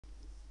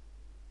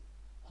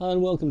Hi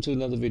and welcome to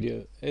another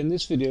video. In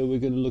this video we're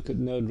going to look at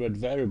Node-RED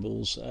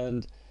variables,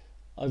 and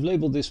I've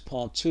labeled this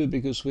part 2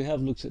 because we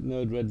have looked at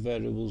Node-RED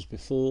variables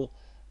before,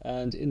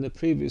 and in the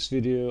previous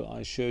video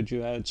I showed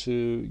you how to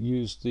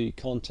use the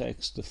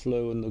context, the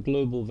flow and the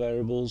global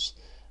variables,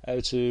 how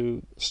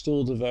to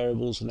store the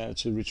variables and how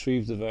to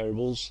retrieve the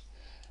variables.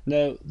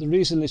 Now the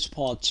reason it's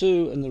part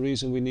 2 and the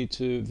reason we need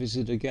to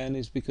visit again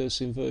is because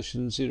in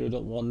version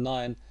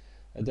 0.19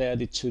 they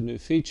added 2 new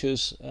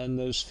features, and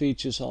those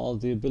features are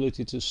the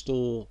ability to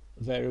store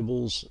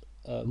variables,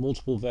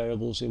 multiple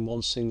variables in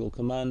one single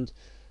command,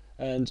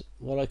 and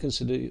what I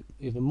consider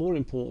even more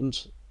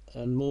important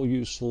and more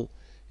useful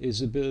is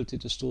the ability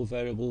to store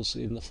variables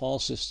in the file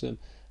system,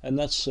 and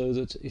that's so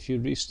that if you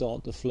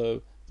restart the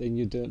flow then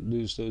you don't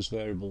lose those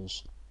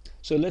variables.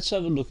 So let's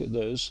have a look at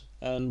those,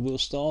 and we'll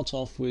start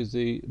off with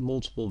the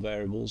multiple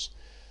variables.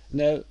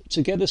 Now,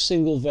 to get a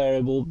single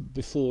variable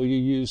before, you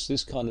use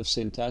this kind of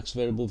syntax.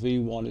 Variable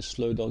v1 is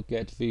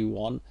flow.get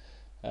v1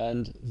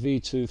 and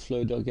v2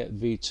 flow.get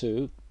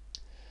v2.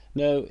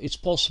 Now, it's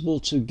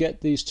possible to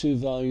get these two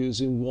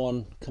values in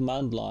one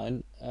command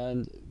line,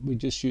 and we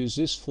just use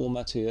this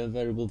format here,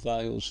 variable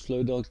values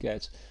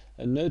flow.get,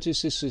 and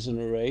notice this is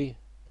an array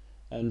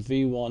and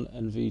v1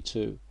 and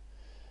v2.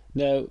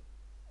 Now,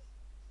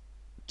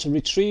 to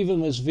retrieve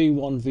them as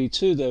v1,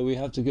 v2 though, we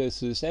have to go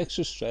through this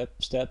extra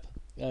step,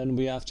 and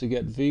we have to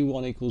get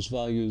v1 equals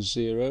value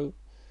 0,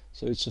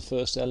 so it's the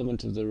first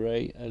element of the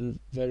array, and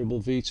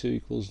variable v2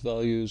 equals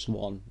values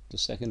 1, the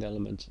second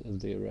element of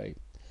the array.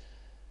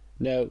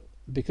 Now,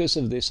 because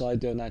of this, I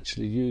don't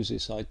actually use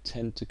this. I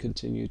tend to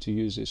continue to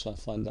use this. I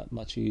find that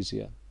much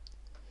easier.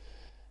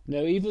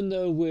 Now, even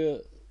though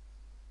we're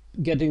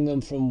getting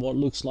them from what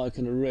looks like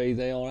an array,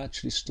 they are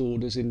actually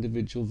stored as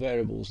individual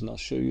variables, and I'll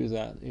show you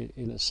that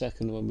in a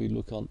second when we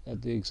look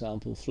at the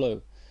example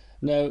flow.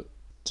 Now,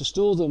 to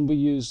store them, we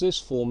use this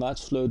format,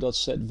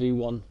 flow.set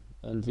v1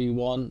 and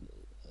v1,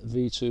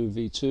 v2,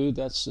 v2.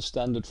 That's the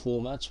standard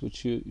formats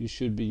which you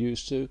should be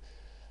used to.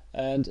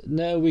 And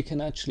now we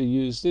can actually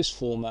use this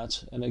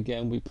format, and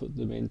again we put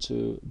them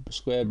into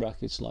square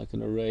brackets like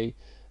an array,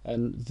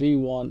 and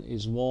v1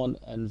 is 1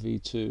 and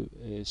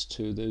v2 is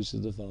 2. Those are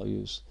the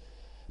values.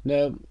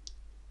 Now,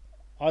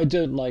 I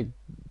don't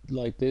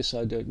like this.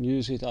 I don't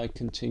use it. I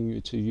continue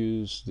to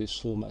use this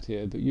format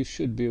here, but you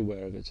should be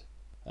aware of it,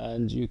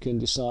 and you can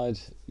decide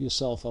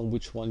yourself on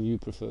which one you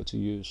prefer to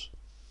use.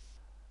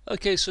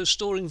 Okay, so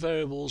storing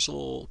variables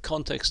or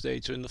context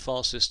data in the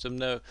file system.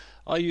 Now,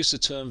 I use the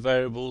term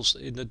variables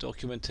in the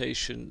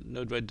documentation,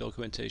 Node-RED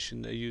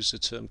documentation. They use the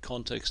term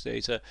context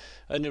data,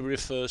 and it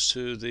refers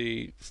to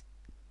the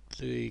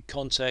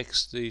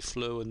context, the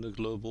flow and the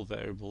global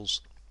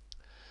variables.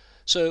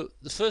 So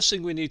the first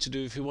thing we need to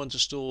do if we want to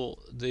store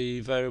the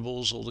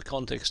variables or the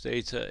context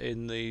data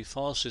in the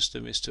file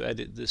system is to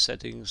edit the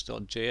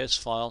settings.js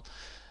file.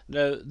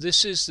 Now,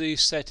 this is the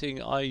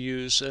setting I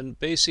use, and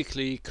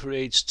basically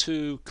creates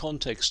two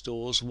context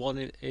stores,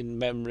 one in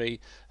memory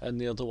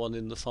and the other one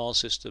in the file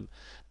system.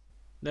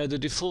 Now, the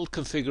default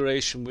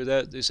configuration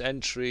without this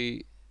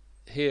entry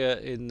here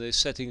in the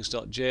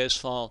settings.js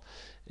file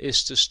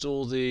is to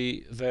store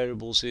the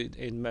variables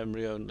in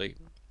memory only.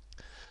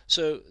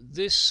 So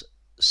this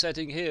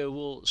setting here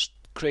will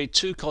create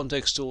two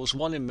context stores,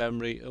 one in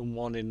memory and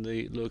one in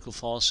the local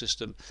file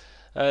system.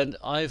 And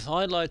I've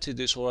highlighted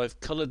this, or I've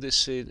colored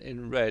this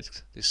in red,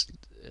 this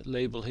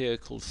label here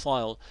called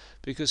file,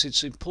 because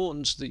it's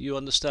important that you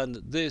understand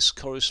that this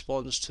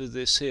corresponds to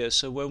this here.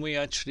 So when we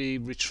actually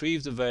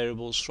retrieve the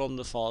variables from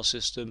the file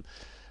system,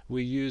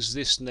 we use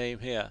this name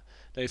here.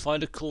 Now, if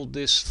I'd have called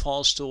this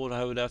file store,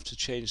 I would have to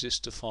change this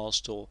to file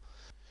store.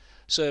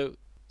 So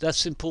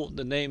that's important.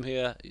 The name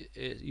here,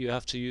 you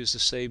have to use the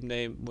same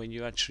name when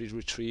you're actually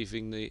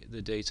retrieving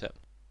the data.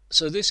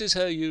 So this is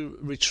how you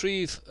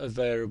retrieve a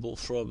variable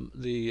from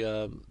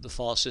the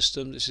file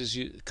system. This is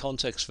your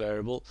context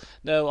variable.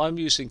 Now, I'm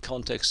using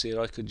context here.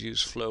 I could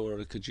use flow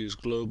or I could use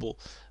global,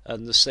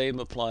 and the same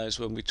applies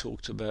when we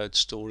talked about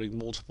storing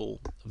multiple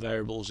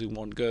variables in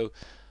one go.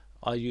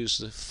 I use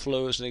the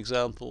flow as an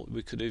example.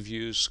 We could have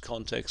used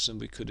context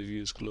and we could have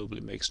used global.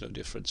 It makes no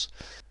difference.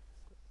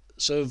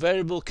 So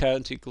variable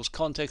count equals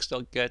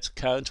context.get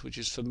count, which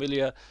is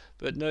familiar,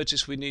 but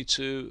notice we need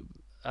to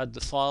add the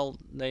file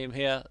name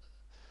here,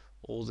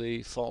 or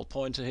the file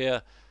pointer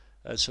here,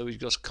 and so we've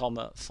got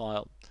comma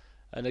file.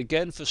 And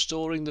again, for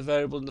storing the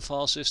variable in the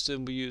file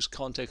system, we use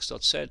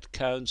context.set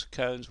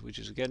count, which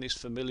is again is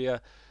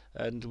familiar,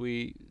 and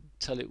we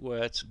tell it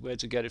where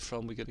to get it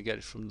from. We're going to get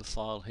it from the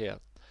file here.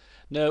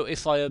 Now,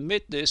 if I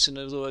omit this, in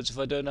other words, if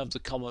I don't have the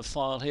comma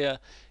file here,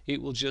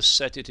 it will just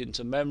set it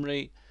into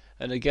memory.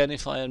 And again,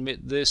 if I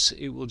omit this,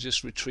 it will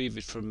just retrieve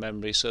it from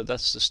memory. So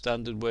that's the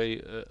standard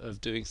way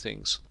of doing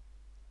things.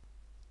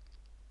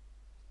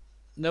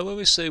 Now, when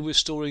we say we're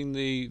storing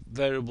the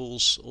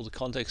variables or the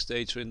context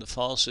data in the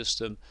file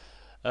system,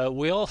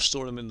 we are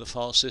storing them in the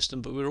file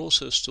system, but we're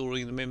also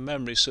storing them in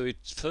memory. So it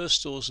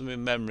first stores them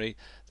in memory,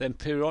 then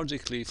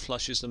periodically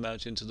flushes them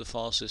out into the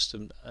file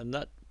system, and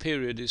that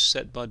period is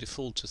set by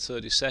default to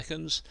 30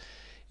 seconds.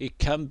 it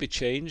can be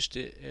changed.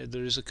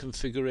 There is a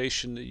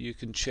configuration that you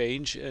can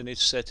change, and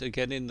it's set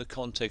again in the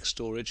context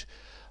storage.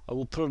 I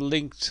will put a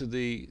link to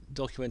the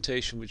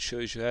documentation which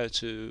shows you how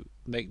to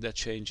make that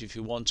change if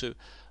you want to.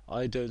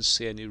 I don't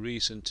see any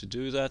reason to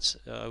do that.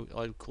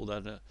 I'd call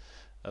that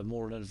a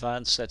more an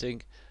advanced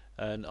setting,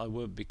 and I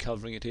won't be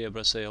covering it here, but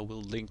I say I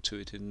will link to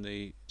it in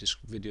the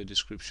video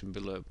description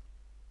below.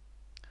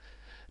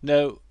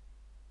 Now,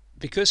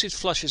 because it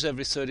flushes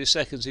every 30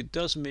 seconds, it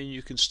does mean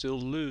you can still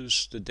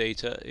lose the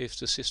data. If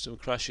the system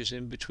crashes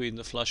in between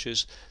the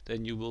flushes,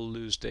 then you will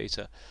lose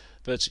data.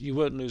 But you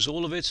won't lose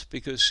all of it,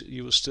 because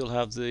you will still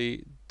have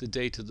the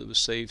data that was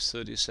saved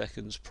 30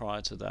 seconds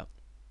prior to that.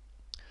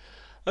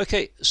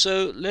 Okay,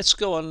 so let's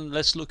go on and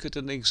let's look at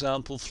an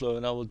example flow,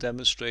 and I will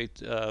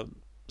demonstrate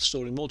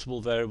storing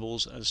multiple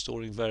variables and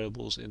storing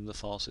variables in the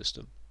file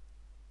system.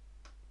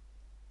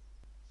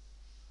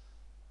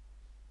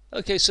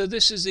 Okay, so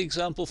this is the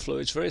example flow.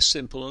 It's very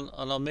simple,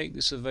 and I'll make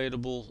this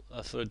available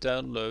for a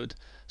download.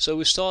 So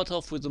we start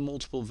off with the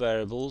multiple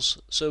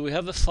variables. So we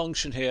have a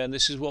function here, and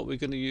this is what we're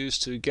going to use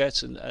to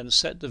get and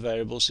set the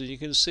variables. So you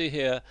can see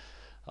here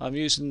I'm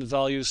using the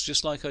values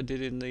just like I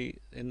did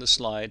in the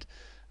slide,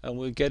 and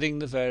we're getting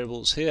the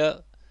variables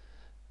here.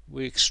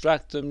 We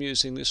extract them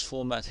using this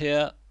format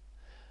here,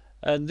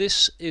 and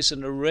this is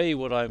an array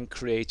what I'm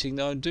creating.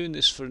 Now I'm doing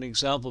this for an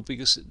example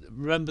because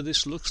remember,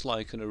 this looks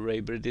like an array,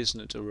 but it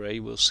isn't an array.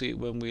 We'll see it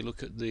when we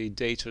look at the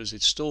data as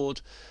it's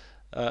stored.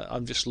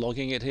 I'm just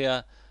logging it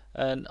here,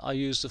 and I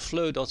use the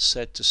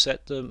flow.set to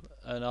set them,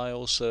 and I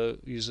also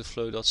use the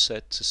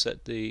flow.set to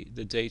set the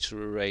data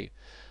array.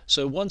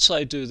 So once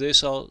I do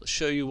this, I'll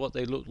show you what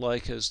they look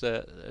like as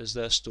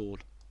they're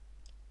stored.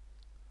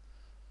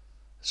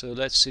 So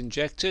let's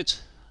inject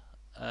it,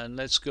 and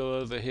let's go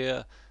over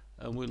here,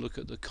 and we look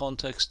at the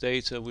context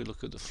data, we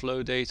look at the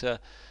flow data,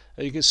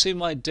 and you can see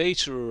my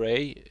data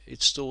array,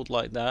 it's stored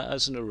like that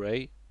as an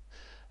array.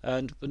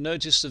 But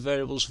notice the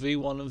variables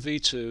v1 and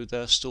v2,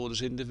 they're stored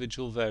as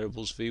individual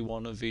variables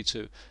v1 and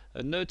v2.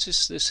 And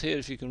notice this here,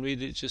 if you can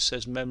read it, it just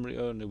says memory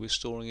only. We're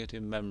storing it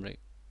in memory.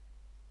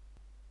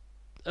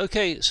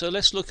 Okay, so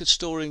let's look at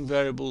storing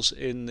variables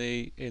in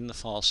the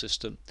file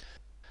system.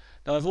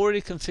 Now I've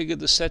already configured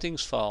the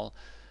settings file,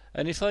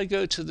 and if I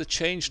go to the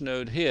change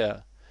node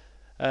here,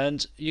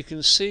 and you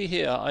can see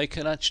here I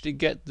can actually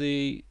get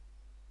the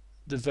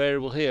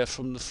variable here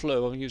from the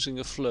flow. I'm using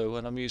a flow,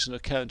 and I'm using a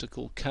counter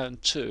called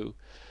count2,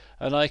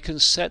 and I can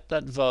set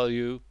that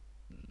value,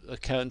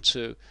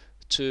 count2,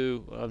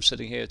 I'm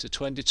setting here to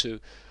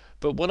 22.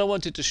 But what I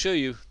wanted to show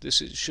you,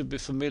 this should be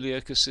familiar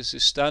because this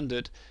is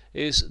standard,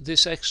 is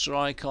this extra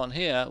icon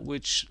here,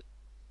 which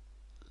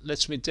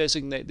lets me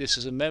designate this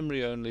as a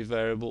memory only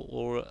variable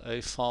or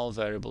a file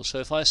variable. So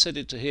if I set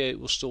it to here, it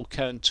will store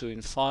count2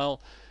 in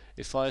file.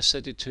 If I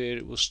set it to here,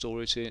 it will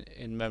store it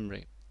in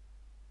memory.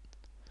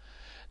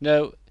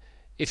 Now,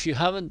 if you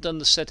haven't done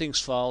the settings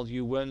file,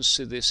 you won't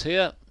see this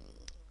here,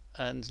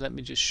 and let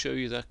me just show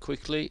you that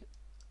quickly.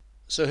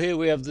 So here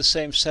we have the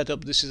same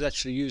setup. This is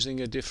actually using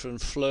a different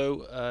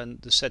flow,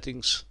 and the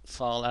settings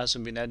file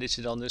hasn't been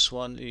edited on this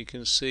one. You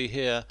can see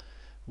here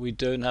we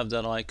don't have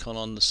that icon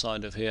on the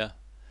side of here,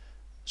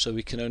 so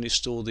we can only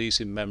store these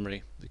in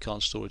memory. We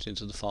can't store it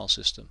into the file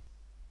system.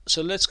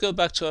 So let's go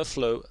back to our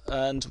flow,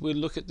 and we'll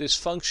look at this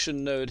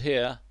function node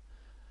here,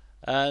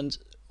 and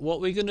what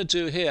we're going to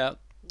do here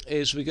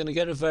is we're going to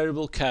get a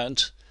variable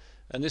count,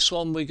 and this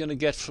one we're going to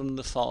get from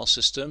the file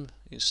system.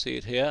 You see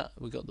it here,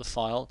 we've got the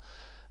file,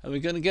 and we're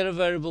going to get a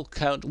variable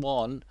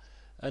count1,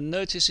 and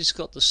notice it's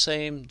got the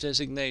same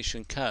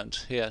designation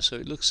count here, so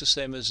it looks the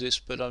same as this,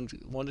 but I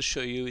want to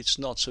show you it's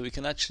not. So we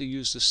can actually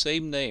use the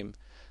same name.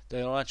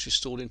 They are actually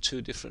stored in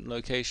two different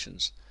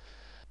locations,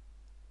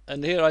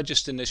 and here I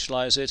just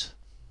initialize it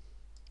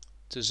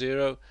to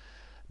 0.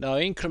 Now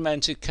I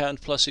increment it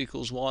count plus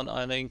equals 1,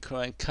 and I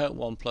increment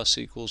count1 plus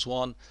equals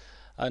 1,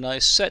 and I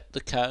set the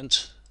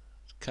count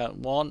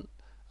 1,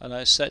 and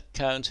I set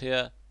count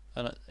here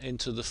and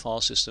into the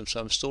file system. So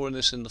I'm storing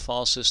this in the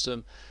file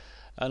system,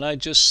 and I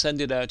just send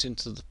it out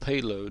into the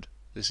payload.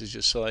 This is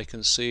just so I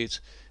can see it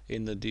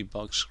in the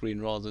debug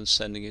screen rather than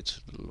sending it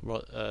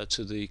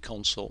to the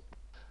console.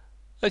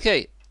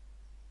 Okay,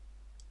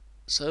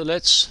 so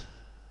let's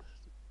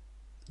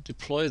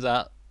deploy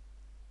that,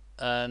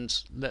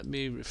 and let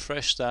me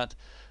refresh that.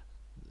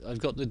 I've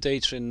got the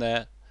data in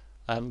there.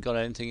 I haven't got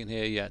anything in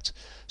here yet.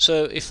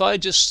 So if I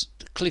just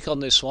click on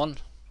this one,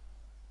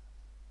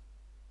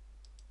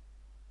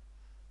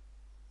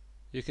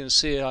 you can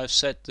see I've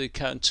set the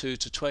count2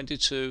 to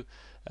 22,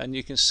 and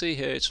you can see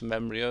here it's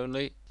memory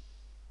only.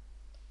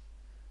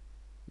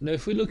 Now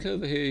if we look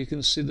over here, you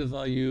can see the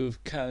value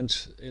of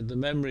count in the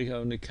memory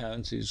only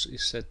count is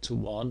set to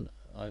 1.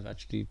 I've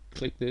actually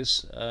clicked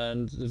this,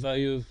 and the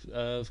value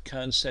of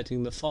count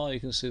setting the file, you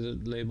can see the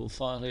label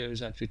file here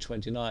is actually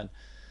 29.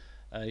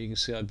 You can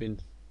see I've been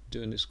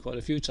doing this quite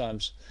a few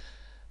times.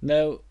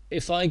 Now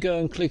if I go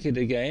and click it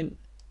again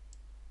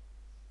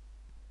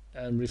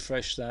and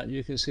refresh that,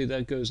 you can see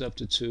that goes up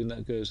to 2 and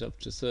that goes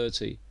up to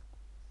 30.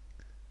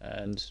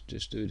 And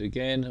just do it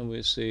again, and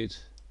we'll see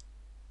it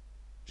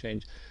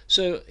change.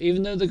 So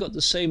even though they've got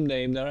the same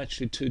name, they're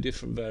actually two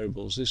different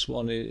variables. This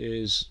one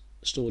is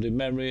stored in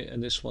memory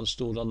and this one's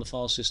stored on the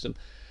file system.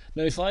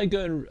 Now if I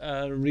go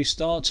and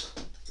restart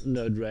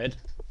Node-RED,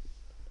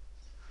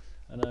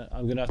 and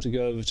I'm going to have to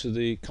go over to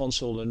the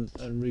console and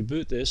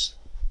reboot this.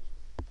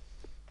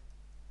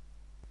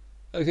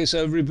 Okay,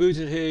 so I've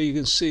rebooted here. You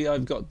can see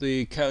I've got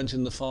the count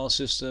in the file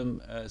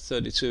system,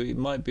 32. It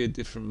might be a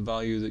different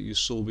value that you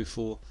saw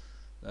before.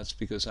 That's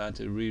because I had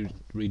to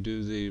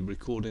redo the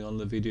recording on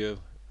the video,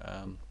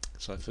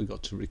 so I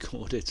forgot to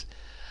record it.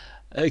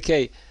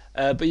 Okay,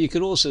 but you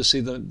can also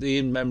see that the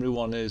in-memory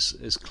one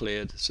is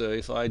cleared. So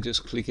if I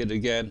just click it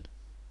again,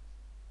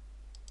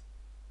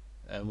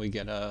 and we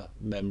get our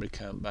memory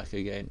count back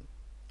again.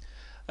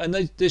 And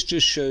this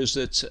just shows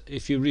that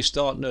if you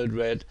restart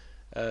Node-RED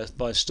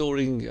by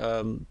storing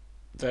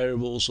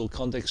variables or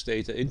context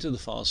data into the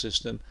file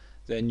system,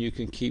 then you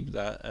can keep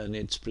that and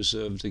it's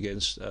preserved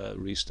against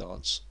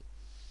restarts.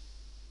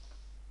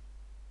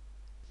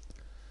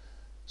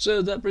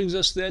 So that brings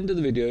us to the end of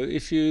the video.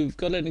 If you've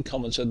got any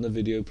comments on the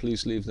video,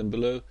 please leave them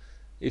below.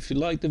 If you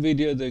like the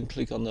video, then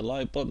click on the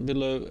like button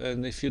below,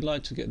 and if you'd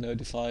like to get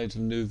notified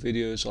of new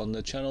videos on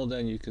the channel,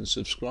 then you can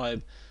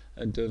subscribe,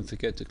 and don't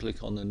forget to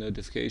click on the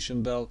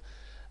notification bell.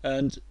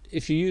 And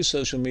if you use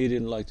social media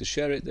and like to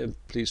share it, then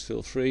please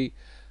feel free.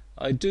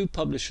 I do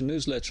publish a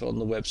newsletter on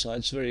the website.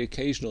 It's a very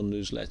occasional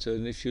newsletter,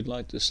 and if you'd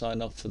like to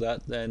sign up for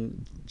that,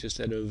 then just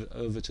head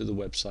over to the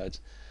website.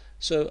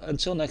 So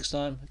until next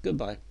time,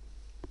 goodbye.